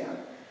in Eastham.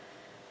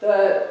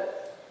 The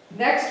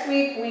next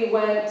week we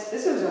went,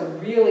 this was a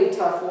really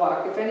tough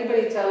walk. If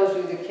anybody tells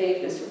you the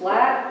Cape is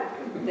flat,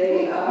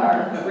 they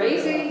are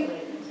crazy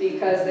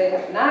because they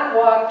have not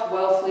walked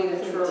Wellfleet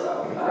and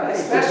Truro,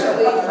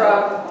 especially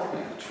from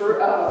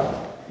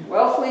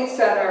Wellfleet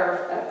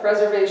Center at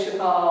Preservation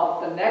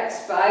Hall. The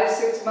next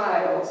 5-6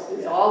 miles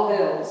is all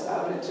hills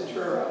out into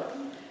Truro.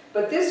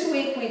 But this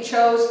week we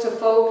chose to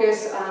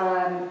focus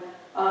on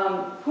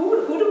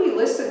who do we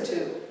listen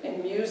to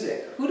in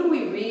music? Who do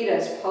we read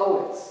as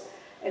poets?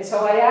 And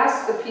so I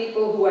asked the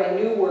people who I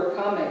knew were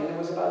coming, there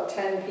was about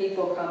 10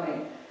 people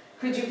coming,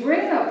 could you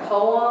bring a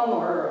poem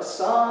or a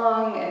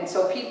song? And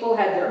so people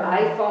had their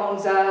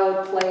iPhones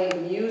out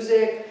playing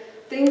music,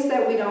 things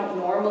that we don't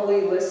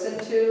normally listen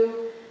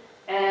to.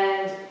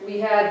 And we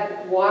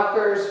had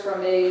walkers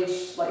from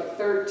age like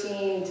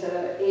 13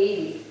 to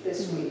 80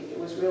 this week. It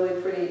was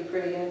really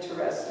pretty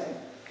interesting.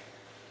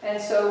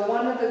 And so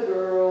one of the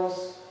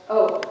girls,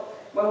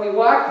 when we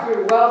walked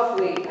through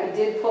Wellfleet, I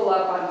did pull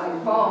up on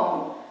my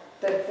phone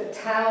the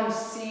town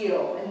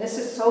seal, and this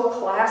is so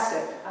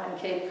classic on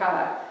Cape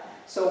Cod.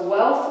 So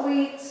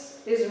Wellfleet's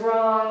is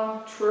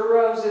wrong,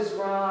 Truro's is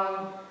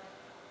wrong,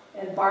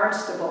 and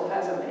Barnstable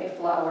has a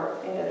Mayflower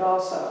in it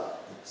also.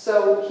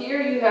 So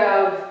here you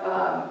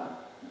have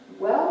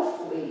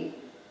Wellfleet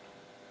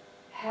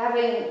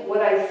having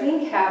what I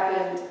think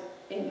happened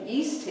in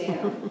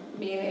Eastham,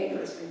 meaning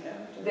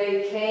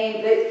they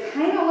came, it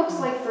kind of looks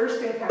like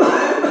First Encounter,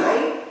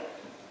 right?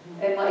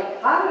 And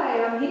like,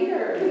 hi, I'm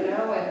here, you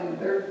know, and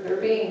they're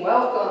being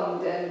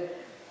welcomed.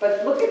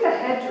 But look at the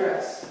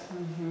headdress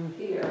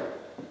here.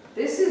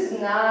 This is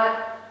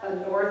not a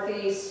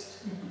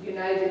Northeast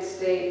United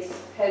States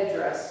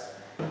headdress.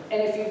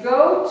 And if you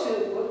go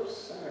to,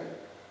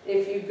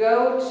 if you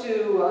go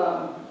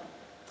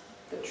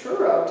to the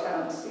Truro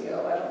town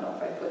seal, I don't know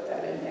if I put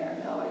that in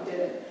there, no I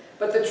didn't.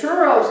 But the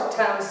Truro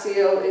town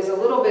seal is a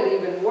little bit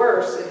even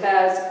worse. It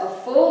has a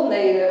full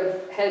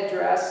native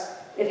headdress.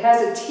 It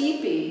has a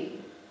teepee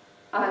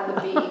on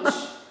the beach,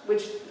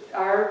 which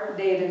our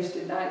natives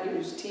did not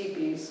use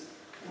teepees.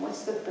 And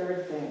what's the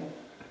third thing?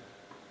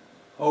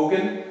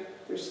 Hogan?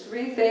 There's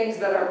 3 things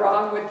that are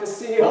wrong with the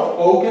seal.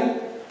 Hogan?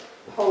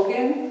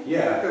 Hogan?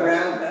 Yeah.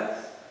 Around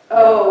us.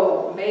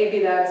 Oh, maybe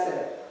that's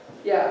it.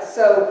 Yeah,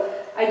 so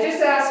I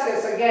just asked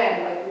us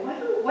again,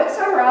 like, what's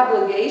our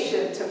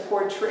obligation to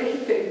portray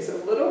things a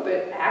little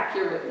bit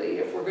accurately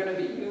if we're going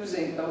to be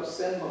using those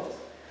symbols?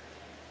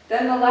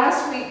 Then the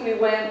last week we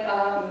went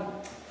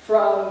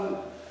from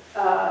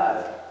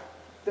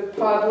the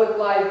public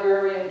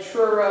library in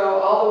Truro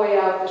all the way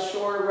out the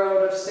shore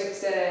road of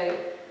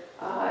 6A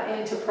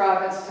into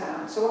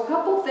Provincetown. So a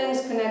couple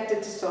things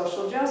connected to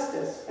social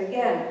justice.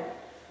 Again,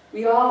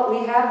 we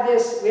have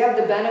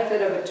the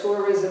benefit of a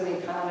tourism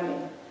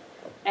economy.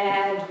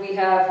 And we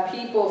have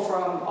people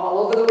from all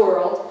over the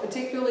world,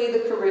 particularly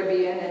the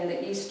Caribbean and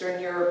the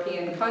Eastern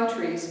European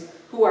countries,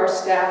 who are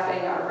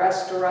staffing our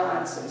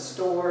restaurants and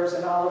stores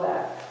and all of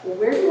that. Well,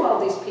 where do all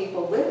these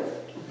people live?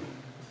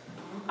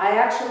 I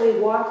actually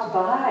walked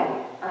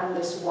by on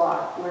this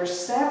walk where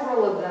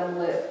several of them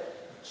live.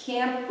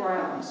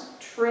 Campgrounds,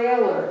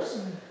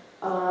 trailers,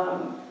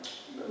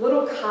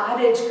 little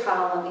cottage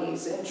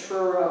colonies in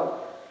Truro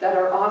that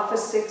are off of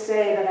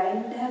 6A that I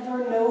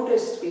never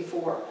noticed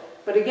before.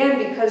 But again,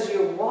 because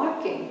you're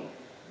walking,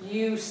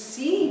 you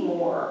see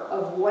more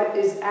of what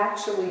is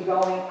actually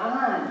going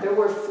on. There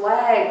were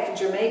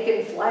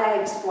Jamaican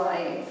flags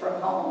flying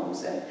from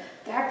homes and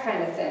that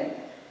kind of thing.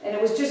 And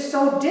it was just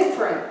so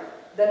different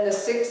than the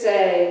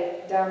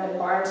 6A down in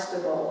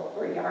Barnstable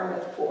or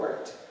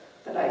Yarmouthport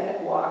that I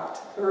had walked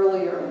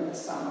earlier in the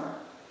summer.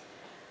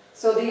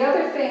 So the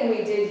other thing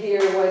we did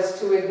here was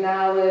to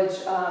acknowledge,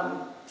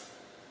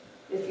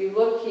 if you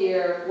look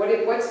here,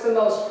 what's the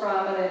most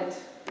prominent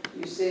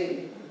you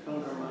see?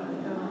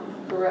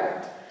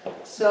 Correct.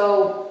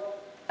 So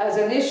as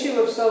an issue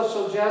of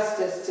social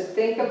justice, to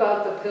think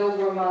about the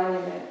Pilgrim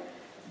Monument,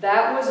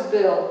 that was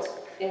built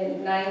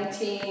in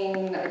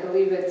I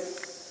believe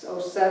it's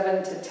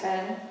 07 to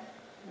 10,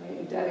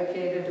 maybe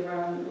dedicated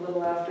around a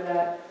little after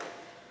that.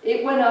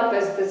 It went up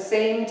as the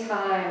same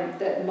time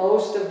that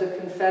most of the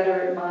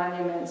Confederate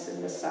monuments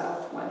in the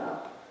South went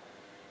up.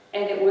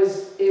 And it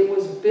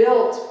was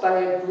built by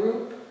a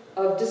group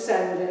of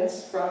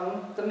descendants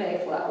from the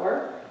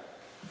Mayflower,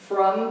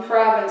 from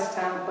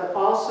Provincetown, but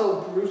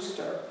also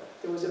Brewster.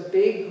 There was a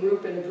big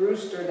group in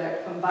Brewster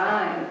that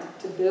combined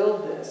to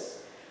build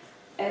this.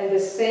 And the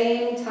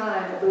same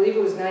time, I believe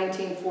it was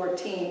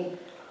 1914,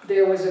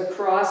 there was a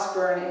cross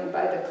burning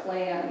by the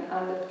Klan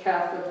on the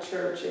Catholic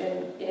Church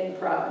in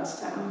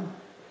Provincetown.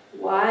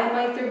 Why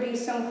might there be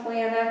some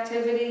Klan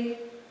activity?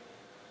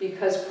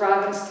 Because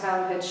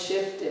Provincetown had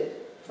shifted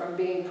from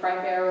being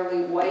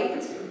primarily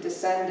white,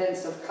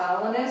 descendants of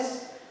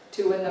colonists,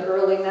 to in the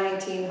early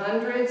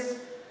 1900s,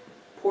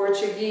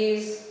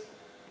 Portuguese,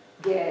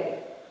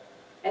 gay.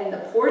 And the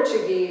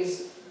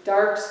Portuguese,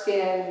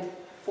 dark-skinned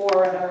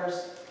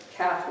foreigners,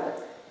 Catholic.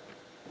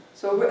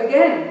 So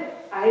again,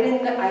 I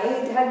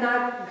had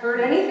not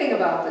heard anything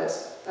about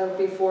this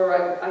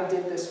before I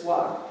did this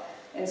walk.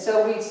 And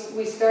so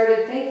we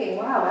started thinking,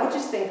 wow, I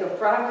just think of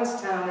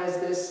Provincetown as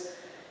this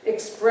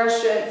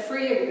expression,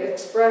 free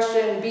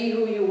expression, be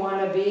who you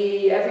want to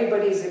be,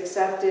 everybody's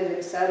accepted,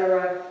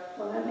 etc.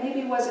 Well, that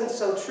maybe wasn't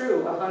so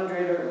true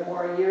 100 or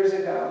more years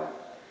ago.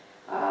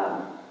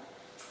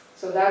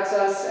 So that's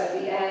us at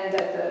the end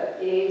at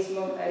the AIDS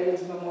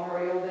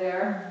Memorial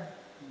there.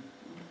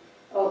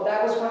 Oh,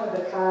 that was one of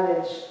the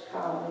cottage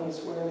colonies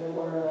where there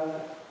were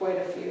quite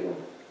a few,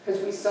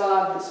 because we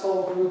saw this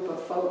whole group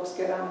of folks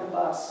get on the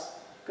bus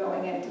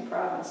going into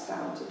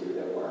Provincetown to do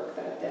their work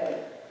that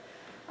day.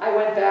 I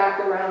went back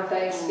around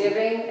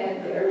Thanksgiving,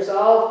 and there's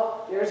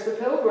the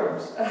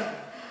Pilgrims.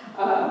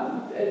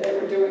 They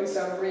were doing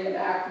some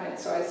reenactment,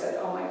 so I said,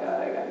 oh my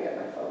God, I gotta get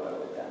my photo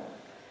with them.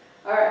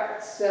 All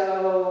right,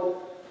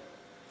 so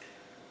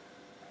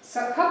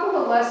a couple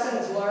of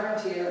lessons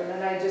learned here, and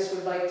then I just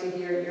would like to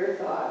hear your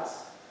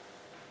thoughts.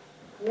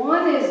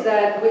 One is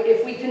that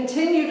if we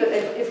continue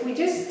to, if we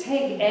just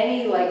take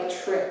any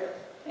trip,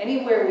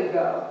 anywhere we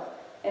go,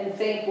 and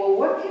think, well,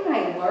 what can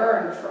I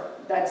learn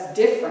that's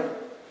different?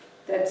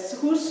 That's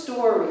whose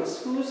stories,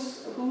 who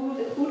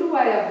do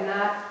I have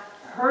not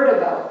heard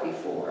about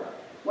before?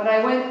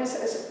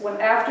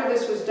 After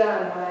this was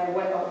done,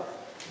 oh,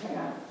 hang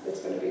on, it's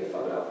going to be a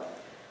photo.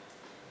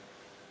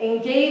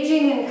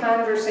 Engaging in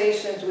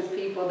conversations with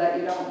people that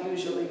you don't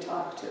usually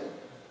talk to.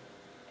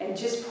 And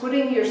just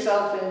putting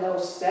yourself in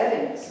those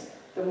settings,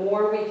 the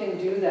more we can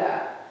do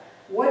that.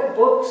 What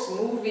books,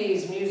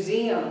 movies,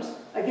 museums?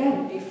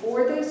 Again,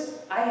 before this,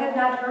 I had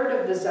not heard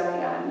of the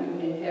Zion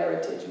Union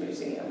Heritage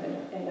Museum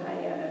in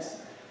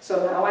Hyannis.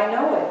 So now I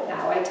know it.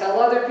 Now I tell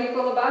other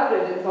people about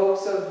it in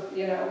hopes of,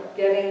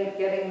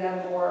 getting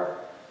them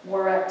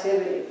more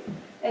activity.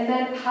 And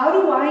then how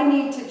do I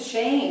need to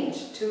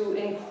change to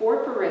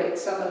incorporate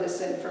some of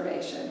this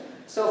information?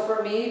 So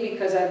for me,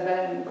 because I've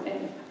been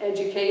in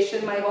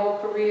education my whole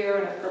career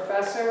and a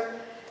professor,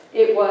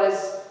 it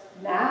was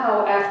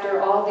now,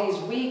 after all these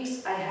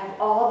weeks, I have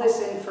all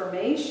this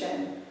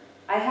information.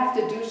 I have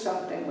to do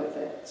something with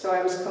it. So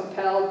I was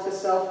compelled to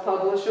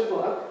self-publish a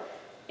book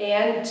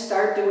and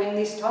start doing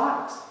these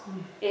talks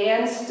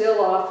and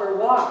still offer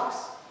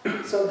walks.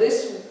 So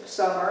this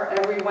summer,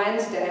 every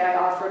Wednesday, I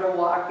offered a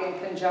walk in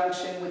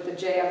conjunction with the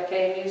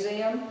JFK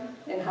Museum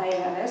in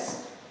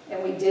Hyannis.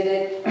 And we did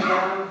it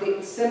around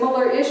the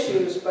similar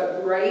issues,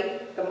 but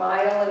right the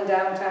mile in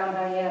downtown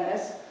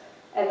Hyannis.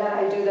 And then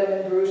I do them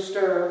in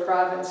Brewster or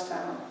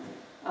Provincetown.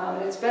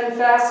 It's been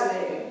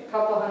fascinating, a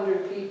couple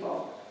hundred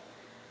people.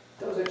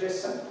 Those are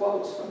just some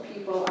quotes from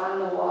people on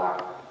the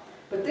walk.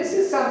 But this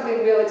is something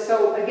really,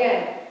 so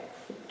again,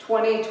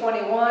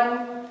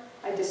 2021,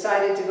 I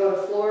decided to go to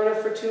Florida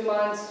for 2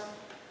 months.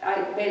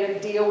 I made a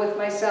deal with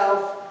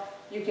myself.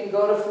 You can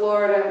go to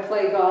Florida and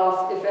play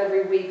golf if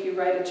every week you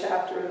write a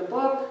chapter of the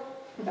book.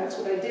 That's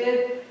what I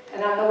did.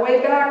 And on the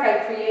way back,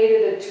 I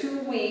created a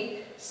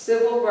 2-week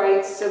civil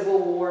rights, Civil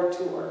War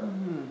tour.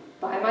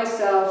 By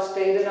myself,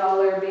 stayed in all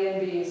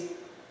Airbnbs.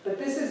 But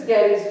this is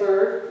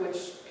Gettysburg,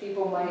 which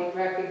people might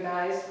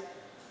recognize.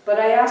 But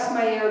I asked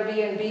my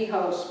Airbnb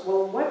host,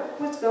 well,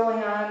 what's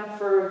going on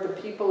for the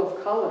people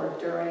of color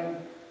during,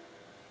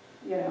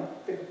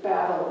 the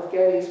Battle of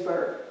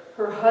Gettysburg?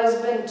 Her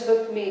husband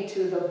took me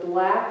to the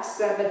black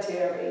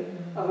cemetery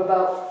of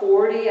about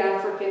 40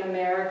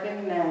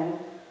 African-American men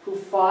who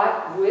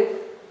fought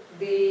with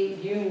the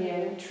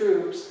Union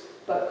troops,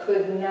 but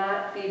could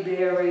not be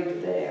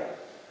buried there.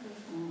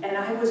 And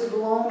I was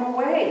blown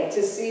away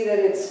to see that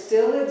it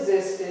still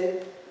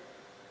existed.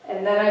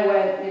 And then I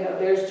went, you know,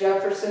 there's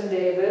Jefferson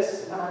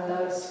Davis on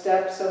the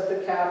steps of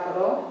the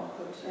Capitol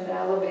in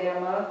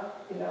Alabama,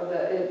 you know,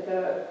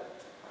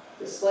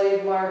 the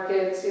slave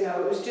markets, you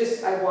know, it was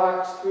just, I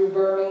walked through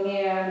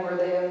Birmingham where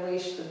they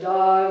unleashed the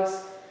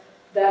dogs.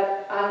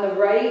 That on the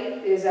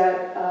right is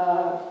at,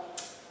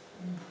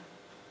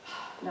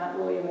 not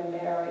William and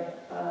Mary,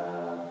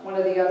 one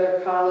of the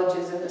other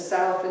colleges in the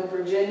South in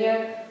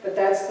Virginia, but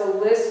that's the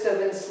list of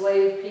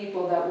enslaved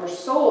people that were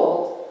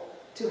sold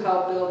to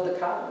help build the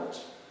college.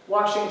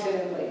 Washington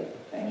and Lee,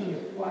 thank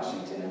you,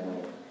 Washington and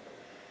Lee.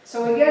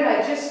 So again,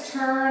 I just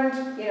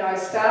turned, you know, I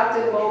stopped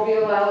in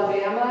Mobile,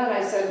 Alabama, and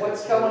I said,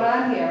 what's going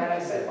on here? And I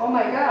said, oh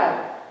my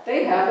God,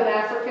 they have an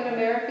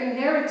African-American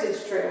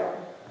heritage trail.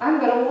 I'm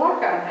going to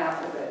walk on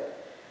half of it.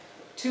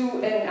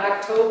 In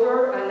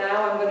October, and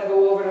now I'm going to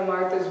go over to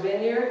Martha's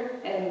Vineyard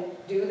and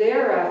do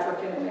their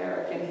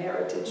African-American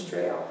heritage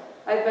trail.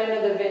 I've been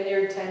to the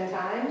vineyard 10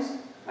 times.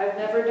 I've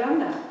never done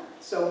that.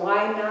 So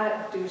why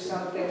not do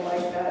something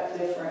like that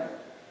different?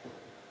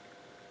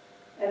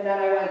 And then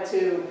I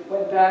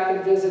went back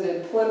and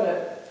visited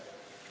Plymouth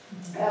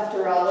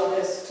after all of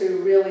this to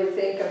really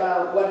think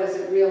about what does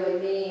it really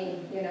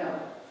mean, you know,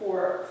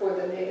 for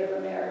the Native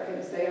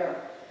Americans there.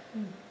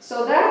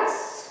 So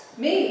that's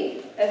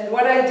me and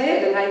what I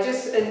did, and I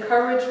just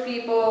encourage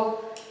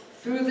people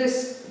through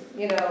this,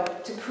 you know,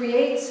 to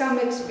create some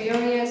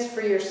experience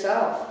for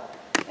yourself.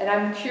 And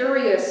I'm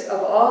curious,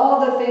 of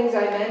all the things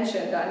I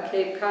mentioned on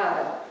Cape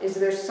Cod, is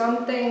there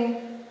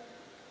something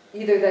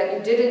either that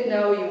you didn't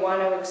know you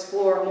want to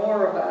explore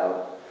more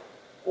about,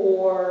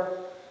 or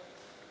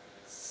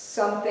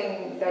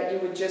something that you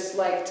would just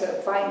like to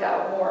find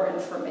out more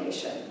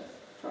information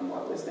from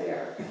what was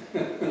there?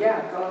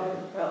 Yeah, go ahead.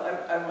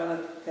 Well, I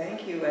want to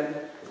thank you and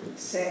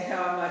say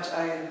how much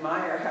I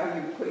admire how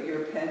you put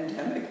your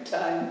pandemic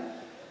time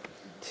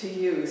to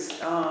use.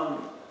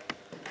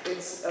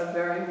 It's a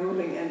very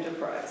moving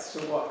enterprise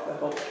to walk the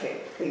whole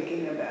Cape,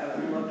 thinking about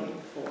and looking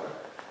for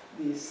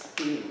these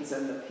themes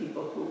and the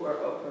people who were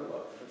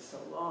overlooked for so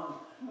long.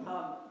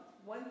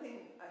 One thing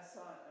I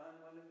saw on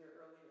one of your